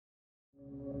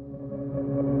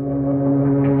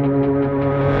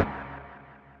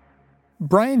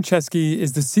Brian Chesky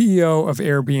is the CEO of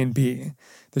Airbnb,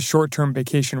 the short-term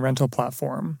vacation rental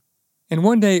platform. And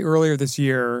one day earlier this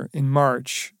year, in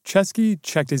March, Chesky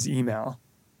checked his email.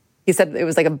 He said it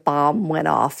was like a bomb went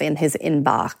off in his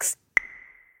inbox.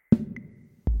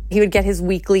 He would get his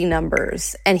weekly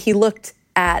numbers, and he looked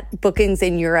at bookings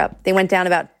in Europe. They went down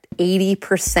about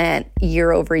 80%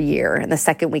 year over year in the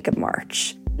second week of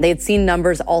March. They had seen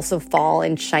numbers also fall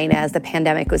in China as the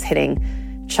pandemic was hitting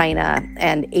China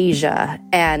and Asia.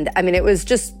 And I mean, it was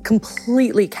just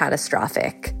completely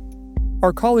catastrophic.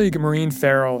 Our colleague Maureen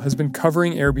Farrell has been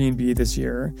covering Airbnb this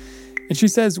year. And she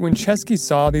says when Chesky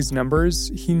saw these numbers,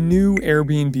 he knew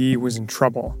Airbnb was in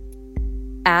trouble.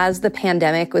 As the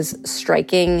pandemic was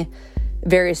striking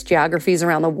various geographies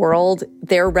around the world,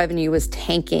 their revenue was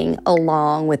tanking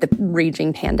along with the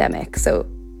raging pandemic. So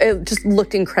it just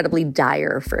looked incredibly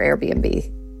dire for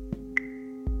Airbnb.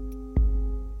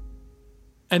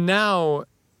 And now,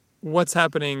 what's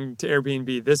happening to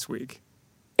Airbnb this week?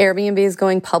 Airbnb is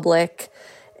going public.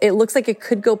 It looks like it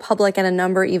could go public at a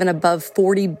number even above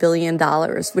 $40 billion,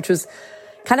 which was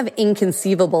kind of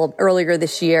inconceivable earlier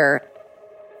this year.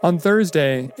 On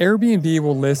Thursday, Airbnb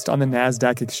will list on the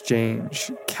NASDAQ exchange,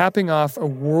 capping off a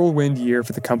whirlwind year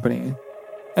for the company.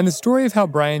 And the story of how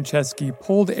Brian Chesky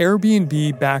pulled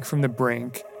Airbnb back from the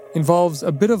brink involves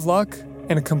a bit of luck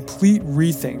and a complete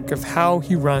rethink of how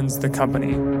he runs the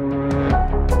company.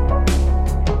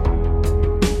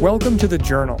 Welcome to The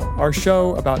Journal, our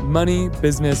show about money,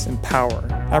 business, and power.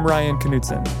 I'm Ryan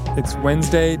Knutson. It's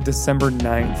Wednesday, December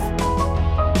 9th.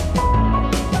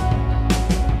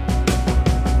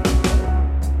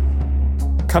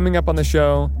 Coming up on the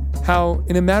show, how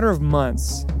in a matter of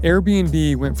months,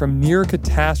 Airbnb went from near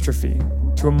catastrophe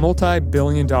to a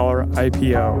multi-billion-dollar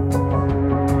IPO.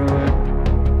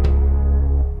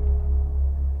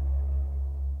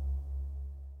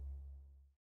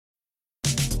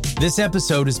 This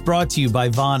episode is brought to you by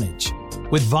Vonage.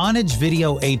 With Vonage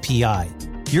Video API,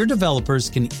 your developers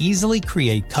can easily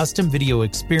create custom video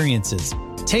experiences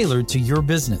tailored to your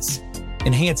business.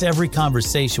 Enhance every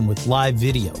conversation with live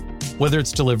video, whether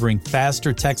it's delivering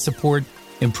faster tech support,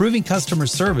 improving customer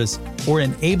service, or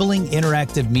enabling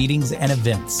interactive meetings and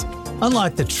events.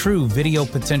 Unlock the true video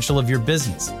potential of your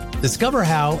business. Discover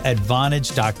how at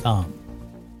Vonage.com.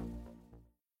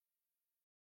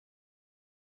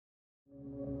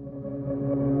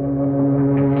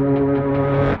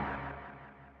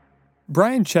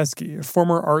 Brian Chesky, a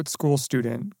former art school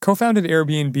student, co-founded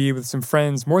Airbnb with some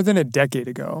friends more than a decade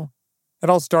ago. It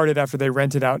all started after they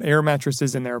rented out air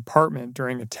mattresses in their apartment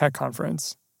during a tech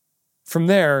conference. From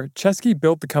there, Chesky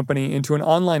built the company into an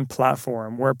online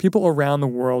platform where people around the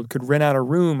world could rent out a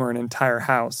room or an entire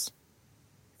house.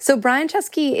 So Brian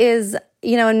Chesky is,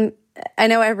 and I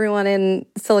know everyone in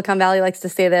Silicon Valley likes to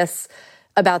say this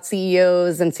about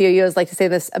CEOs, and CEOs like to say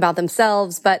this about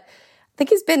themselves, but I think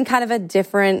he's been kind of a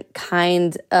different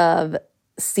kind of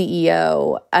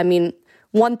CEO. I mean,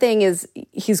 one thing is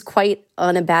he's quite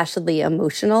unabashedly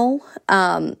emotional.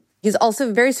 He's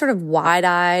also very sort of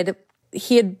wide-eyed.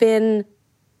 He had been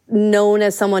known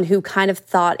as someone who kind of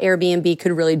thought Airbnb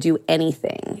could really do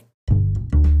anything.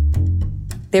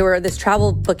 They were this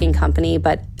travel booking company,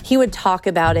 but he would talk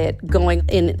about it going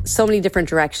in so many different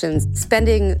directions,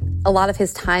 spending a lot of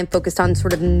his time focused on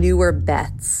sort of newer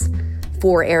bets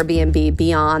for Airbnb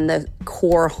beyond the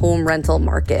core home rental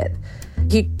market.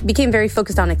 He became very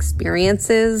focused on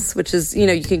experiences, which is,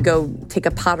 you could go take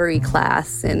a pottery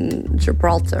class in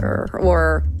Gibraltar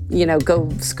or, go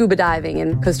scuba diving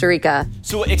in Costa Rica.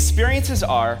 So what experiences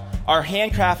are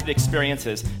handcrafted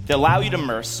experiences that allow you to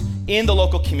immerse in the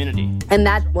local community. And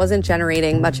that wasn't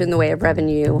generating much in the way of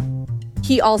revenue.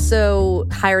 He also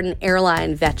hired an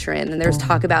airline veteran, and there's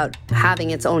talk about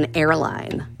having its own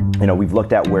airline. We've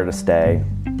looked at where to stay.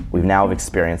 We now have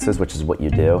experiences, which is what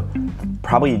you do.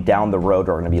 Probably down the road,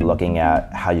 we're going to be looking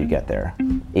at how you get there.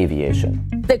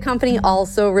 Aviation. The company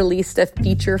also released a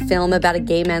feature film about a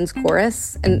gay men's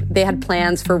chorus, and they had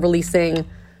plans for releasing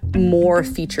more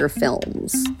feature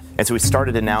films. And so we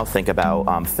started to now think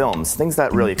about films, things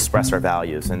that really express our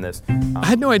values in this. I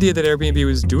had no idea that Airbnb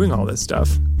was doing all this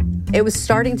stuff. It was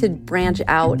starting to branch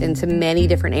out into many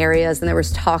different areas, and there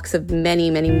was talks of many,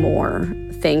 many more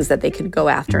things that they could go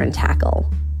after and tackle.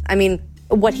 I mean,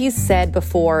 what he's said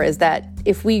before is that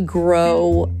if we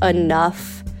grow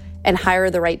enough and hire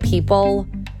the right people,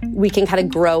 we can kind of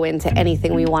grow into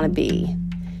anything we want to be.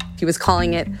 He was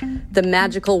calling it the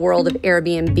magical world of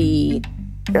Airbnb.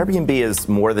 Airbnb is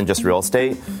more than just real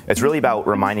estate. It's really about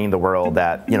reminding the world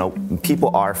that,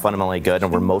 people are fundamentally good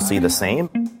and we're mostly the same.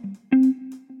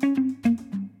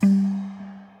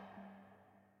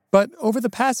 But over the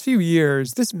past few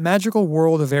years, this magical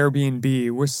world of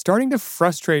Airbnb was starting to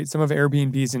frustrate some of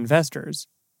Airbnb's investors.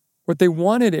 What they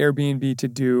wanted Airbnb to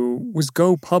do was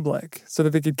go public so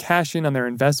that they could cash in on their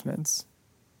investments.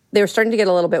 They were starting to get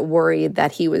a little bit worried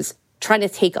that he was trying to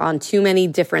take on too many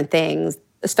different things,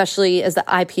 especially as the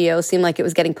IPO seemed like it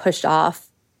was getting pushed off.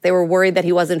 They were worried that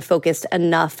he wasn't focused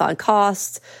enough on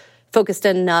costs, focused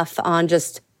enough on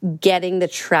just getting the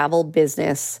travel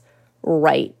business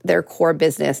right, their core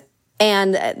business.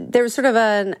 And there was sort of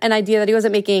an idea that he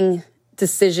wasn't making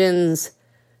decisions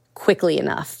quickly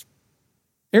enough.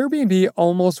 Airbnb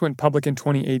almost went public in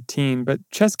 2018, but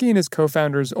Chesky and his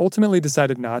co-founders ultimately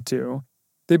decided not to.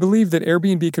 They believed that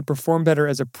Airbnb could perform better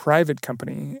as a private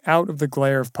company, out of the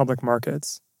glare of public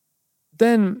markets.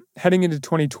 Then, heading into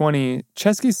 2020,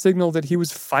 Chesky signaled that he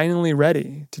was finally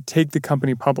ready to take the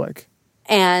company public.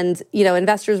 And,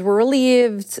 investors were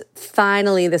relieved.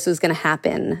 Finally, this was going to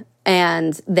happen.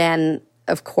 And then,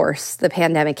 of course, the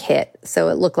pandemic hit. So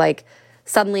it looked like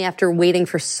suddenly after waiting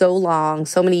for so long,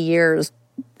 so many years,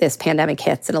 this pandemic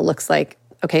hits and it looks like,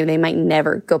 okay, they might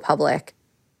never go public.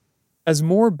 As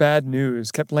more bad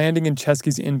news kept landing in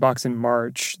Chesky's inbox in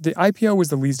March, the IPO was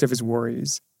the least of his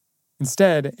worries.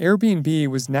 Instead, Airbnb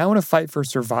was now in a fight for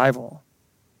survival.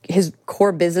 His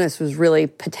core business was really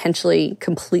potentially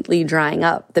completely drying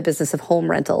up, the business of home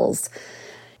rentals.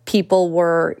 People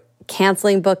were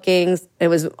canceling bookings. It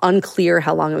was unclear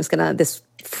how long this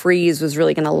freeze was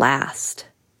really going to last.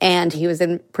 And he was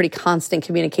in pretty constant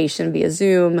communication via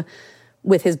Zoom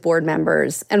with his board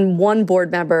members. And one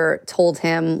board member told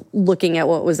him, looking at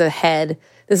what was ahead,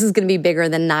 this is going to be bigger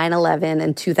than 9/11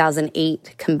 and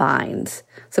 2008 combined.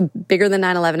 So bigger than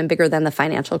 9/11 and bigger than the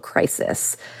financial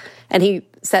crisis. And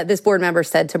this board member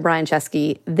said to Brian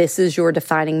Chesky, this is your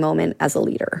defining moment as a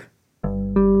leader.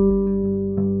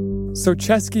 So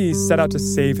Chesky set out to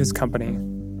save his company.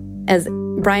 As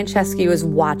Brian Chesky was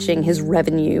watching his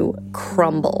revenue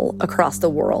crumble across the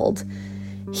world,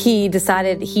 he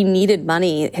decided he needed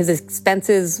money. His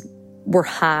expenses were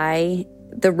high.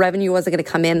 The revenue wasn't going to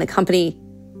come in. The company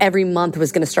every month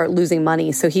was going to start losing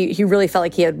money. So he really felt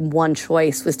like he had one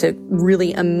choice, was to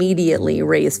really immediately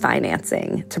raise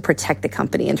financing to protect the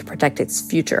company and to protect its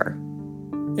future.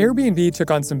 Airbnb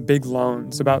took on some big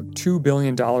loans, about $2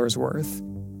 billion worth.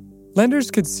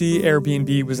 Lenders could see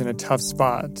Airbnb was in a tough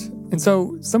spot, and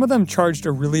so some of them charged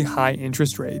a really high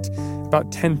interest rate,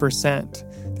 about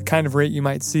 10%, the kind of rate you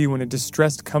might see when a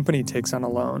distressed company takes on a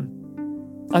loan.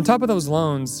 On top of those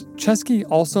loans, Chesky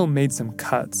also made some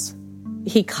cuts.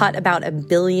 He cut about $1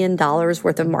 billion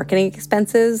worth of marketing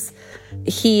expenses.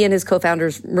 He and his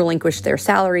co-founders relinquished their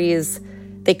salaries.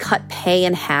 They cut pay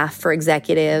in half for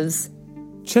executives.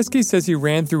 Chesky says he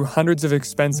ran through hundreds of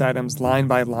expense items line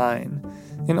by line.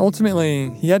 And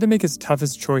ultimately, he had to make his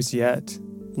toughest choice yet,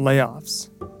 layoffs.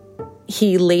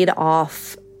 He laid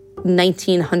off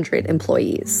 1,900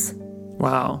 employees.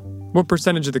 Wow. What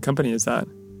percentage of the company is that?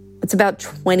 It's about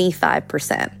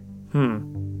 25%.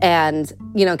 And,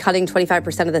 cutting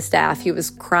 25% of the staff, he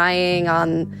was crying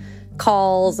on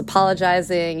calls,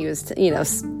 apologizing. He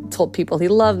was, told people he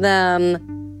loved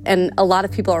them. And a lot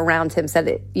of people around him said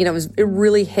it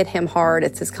really hit him hard.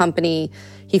 It's his company.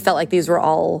 He felt like these were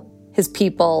all his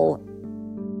people.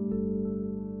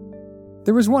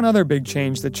 There was one other big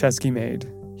change that Chesky made.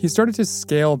 He started to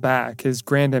scale back his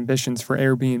grand ambitions for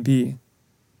Airbnb.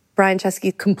 Brian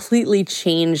Chesky completely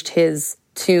changed his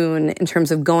tune in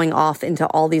terms of going off into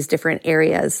all these different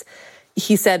areas.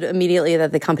 He said immediately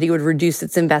that the company would reduce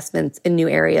its investments in new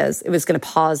areas. It was going to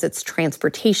pause its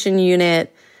transportation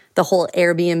unit, the whole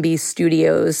Airbnb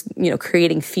studios,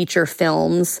 creating feature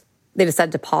films. They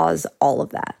decided to pause all of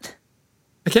that.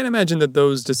 I can't imagine that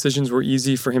those decisions were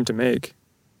easy for him to make.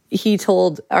 He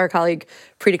told our colleague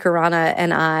Preeti Khurana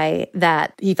and I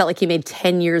that he felt like he made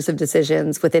 10 years of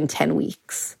decisions within 10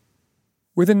 weeks.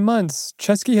 Within months,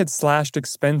 Chesky had slashed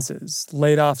expenses,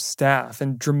 laid off staff,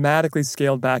 and dramatically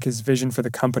scaled back his vision for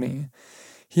the company.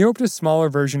 He hoped a smaller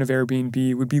version of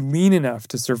Airbnb would be lean enough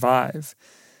to survive.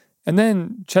 And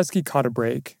then Chesky caught a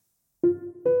break.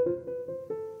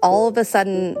 All of a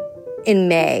sudden, in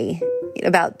May,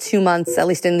 about 2 months, at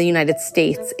least in the United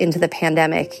States, into the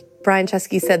pandemic, Brian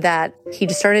Chesky said that he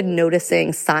just started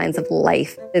noticing signs of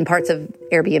life in parts of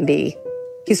Airbnb.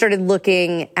 He started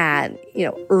looking at,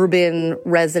 urban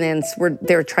residents where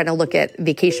they were trying to look at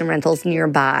vacation rentals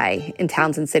nearby in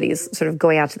towns and cities, sort of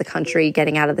going out to the country,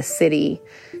 getting out of the city,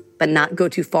 but not go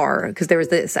too far, because there was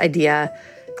this idea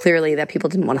clearly that people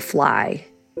didn't want to fly.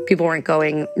 People weren't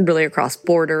going really across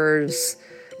borders,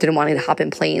 didn't want to hop in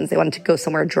planes. They wanted to go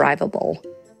somewhere drivable.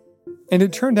 And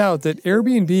it turned out that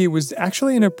Airbnb was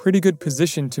actually in a pretty good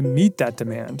position to meet that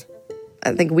demand.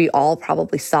 I think we all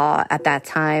probably saw at that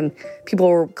time, people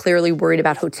were clearly worried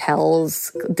about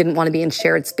hotels, didn't want to be in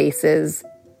shared spaces.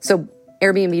 So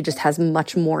Airbnb just has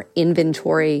much more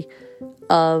inventory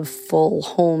of full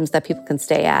homes that people can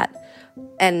stay at.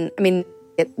 And I mean,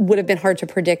 it would have been hard to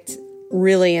predict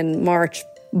really in March,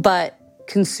 but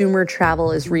consumer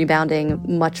travel is rebounding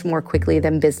much more quickly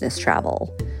than business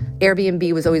travel.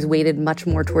 Airbnb was always weighted much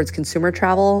more towards consumer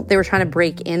travel. They were trying to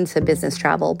break into business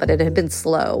travel, but it had been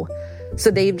slow. So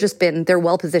they're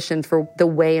well positioned for the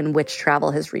way in which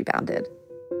travel has rebounded.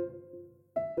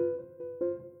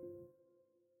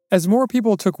 As more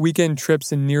people took weekend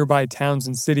trips in nearby towns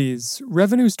and cities,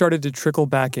 revenue started to trickle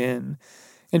back in,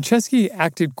 and Chesky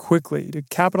acted quickly to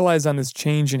capitalize on this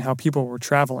change in how people were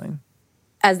traveling.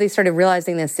 As they started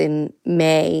realizing this in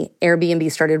May,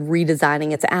 Airbnb started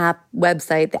redesigning its app,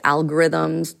 website, the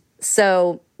algorithms.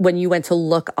 So when you went to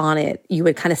look on it, you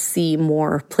would kind of see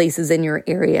more places in your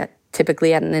area,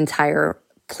 typically at an entire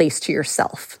place to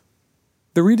yourself.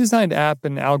 The redesigned app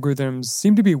and algorithms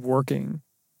seem to be working.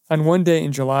 On one day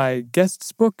in July,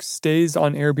 guests book stays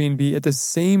on Airbnb at the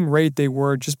same rate they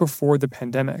were just before the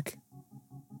pandemic.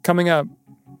 Coming up,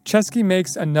 Chesky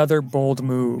makes another bold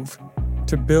move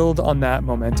to build on that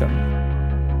momentum.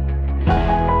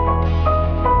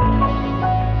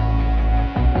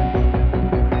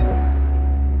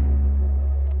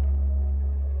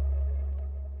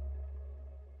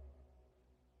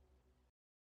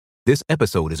 This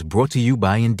episode is brought to you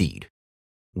by Indeed.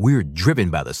 We're driven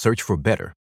by the search for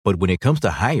better, but when it comes to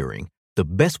hiring, the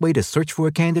best way to search for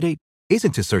a candidate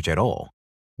isn't to search at all.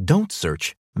 Don't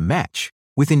search, match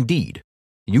with Indeed.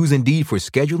 Use Indeed for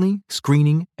scheduling,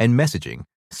 screening, and messaging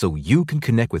so you can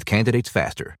connect with candidates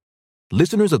faster.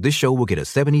 Listeners of this show will get a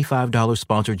 $75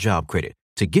 sponsored job credit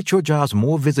to get your jobs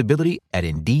more visibility at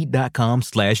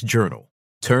Indeed.com/journal.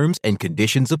 Terms and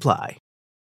conditions apply.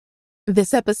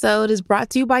 This episode is brought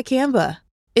to you by Canva.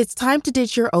 It's time to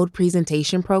ditch your old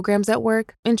presentation programs at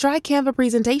work and try Canva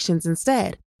presentations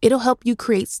instead. It'll help you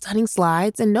create stunning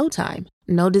slides in no time.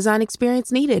 No design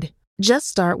experience needed. Just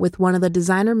start with one of the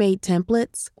designer-made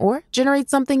templates or generate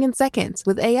something in seconds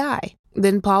with AI.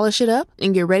 Then polish it up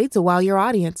and get ready to wow your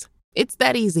audience. It's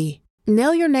that easy.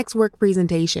 Nail your next work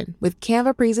presentation with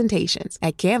Canva presentations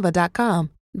at canva.com.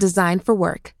 Designed for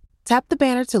work. Tap the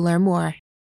banner to learn more.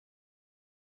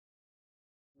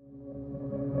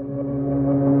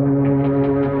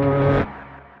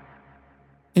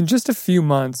 In just a few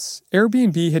months,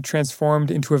 Airbnb had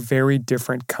transformed into a very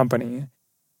different company.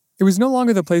 It was no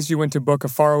longer the place you went to book a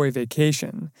faraway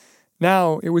vacation.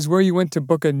 Now, it was where you went to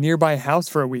book a nearby house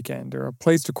for a weekend or a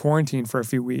place to quarantine for a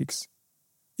few weeks.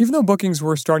 Even though bookings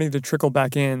were starting to trickle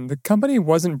back in, the company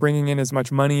wasn't bringing in as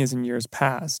much money as in years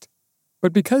past.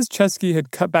 But because Chesky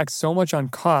had cut back so much on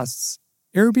costs,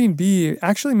 Airbnb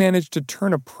actually managed to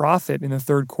turn a profit in the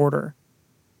third quarter.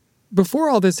 Before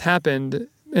all this happened,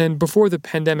 and before the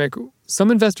pandemic,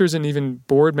 some investors and even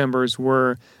board members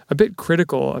were a bit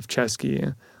critical of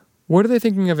Chesky. What are they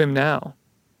thinking of him now?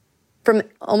 From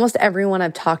almost everyone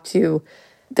I've talked to,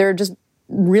 they're just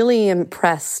really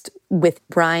impressed with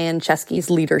Brian Chesky's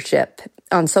leadership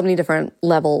on so many different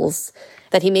levels,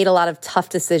 that he made a lot of tough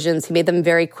decisions. He made them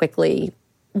very quickly.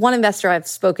 One investor I've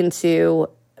spoken to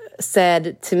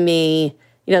said to me,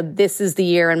 this is the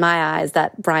year in my eyes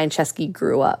that Brian Chesky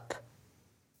grew up.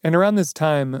 And around this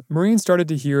time, Maureen started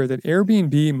to hear that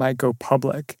Airbnb might go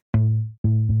public.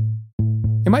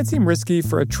 It might seem risky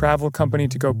for a travel company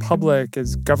to go public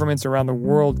as governments around the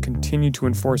world continue to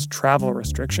enforce travel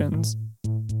restrictions.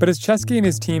 But as Chesky and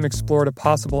his team explored a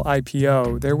possible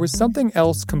IPO, there was something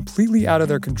else completely out of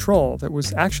their control that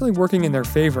was actually working in their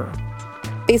favor.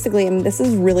 Basically, this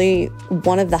is really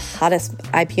one of the hottest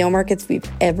IPO markets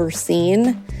we've ever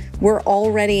seen. We're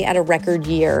already at a record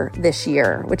year this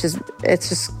year, it's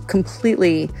just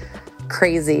completely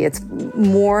crazy.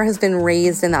 More has been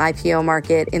raised in the IPO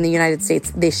market in the United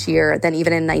States this year than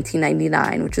even in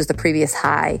 1999, which was the previous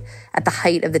high at the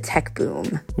height of the tech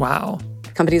boom. Wow.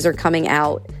 Companies are coming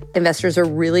out. Investors are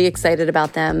really excited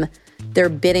about them. They're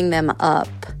bidding them up.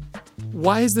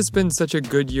 Why has this been such a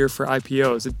good year for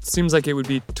IPOs? It seems like it would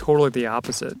be totally the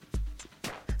opposite.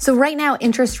 So right now,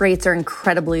 interest rates are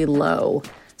incredibly low.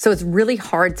 So it's really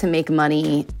hard to make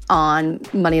money on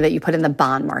money that you put in the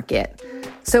bond market.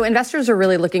 So investors are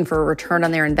really looking for a return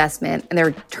on their investment, and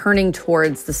they're turning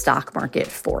towards the stock market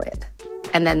for it.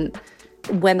 And then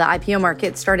when the IPO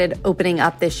market started opening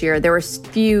up this year, there were a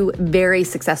few very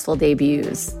successful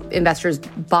debuts. Investors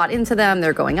bought into them.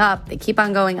 They're going up. They keep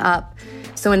on going up.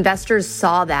 So investors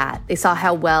saw that. They saw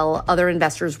how well other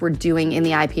investors were doing in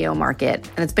the IPO market.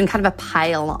 And it's been kind of a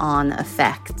pile-on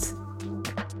effect.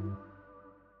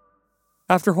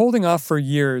 After holding off for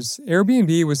years,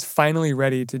 Airbnb was finally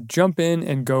ready to jump in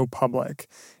and go public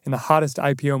in the hottest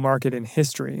IPO market in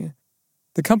history.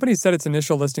 The company set its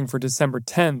initial listing for December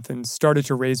 10th and started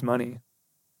to raise money.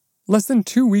 Less than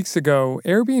 2 weeks ago,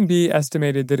 Airbnb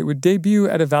estimated that it would debut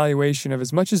at a valuation of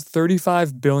as much as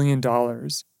 $35 billion.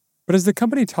 But as the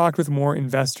company talked with more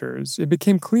investors, it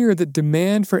became clear that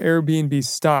demand for Airbnb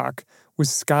stock was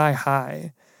sky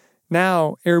high.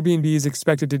 Now, Airbnb is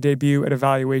expected to debut at a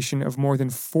valuation of more than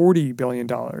 $40 billion.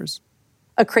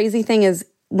 A crazy thing is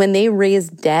when they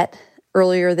raised debt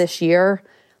earlier this year,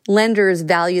 lenders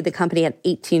valued the company at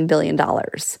 $18 billion.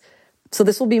 So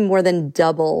this will be more than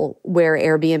double where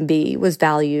Airbnb was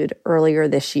valued earlier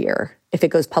this year if it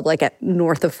goes public at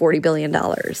north of $40 billion.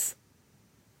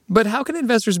 But how can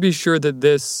investors be sure that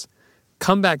this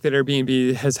comeback that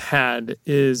Airbnb has had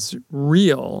is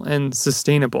real and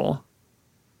sustainable?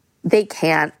 They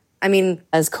can't. I mean,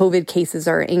 as COVID cases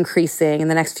are increasing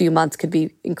and the next few months could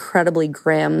be incredibly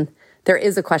grim, there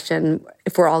is a question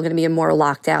if we're all going to be in more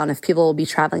lockdown, if people will be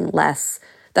traveling less,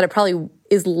 that it probably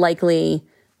is likely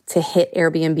to hit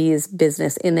Airbnb's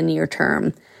business in the near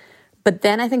term. But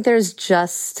then I think there's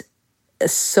just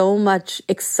so much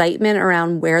excitement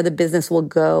around where the business will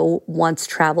go once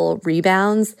travel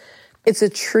rebounds. It's a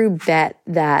true bet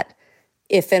that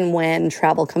if and when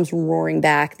travel comes roaring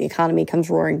back, the economy comes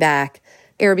roaring back,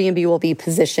 Airbnb will be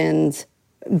positioned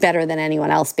better than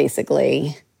anyone else,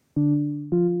 basically.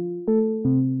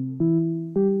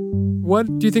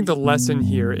 What do you think the lesson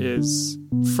here is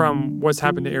from what's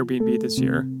happened to Airbnb this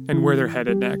year and where they're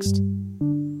headed next?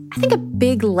 I think a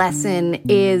big lesson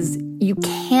is you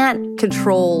can't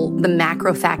control the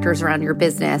macro factors around your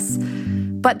business,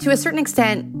 but to a certain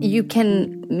extent, you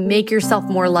can make yourself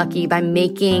more lucky by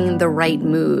making the right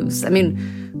moves. I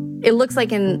mean, it looks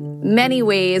like in many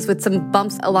ways, with some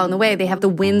bumps along the way, they have the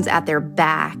winds at their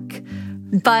back.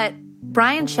 But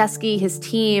Brian Chesky, his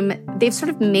team, they've sort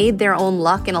of made their own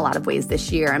luck in a lot of ways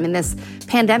this year. I mean, this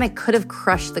pandemic could have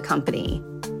crushed the company.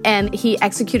 And he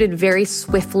executed very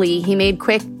swiftly. He made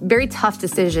quick, very tough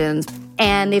decisions.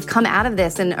 And they've come out of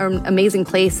this in an amazing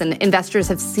place. And investors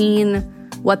have seen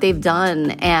what they've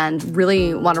done and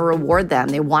really want to reward them.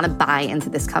 They want to buy into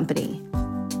this company.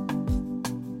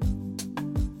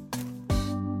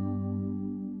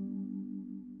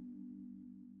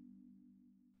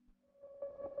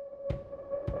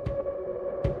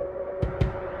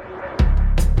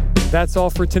 That's all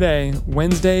for today,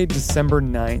 Wednesday, December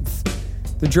 9th.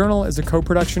 The Journal is a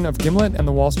co-production of Gimlet and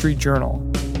The Wall Street Journal.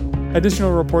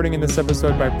 Additional reporting in this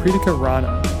episode by Pritika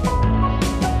Rana.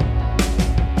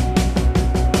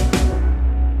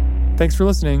 Thanks for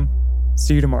listening.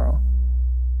 See you tomorrow.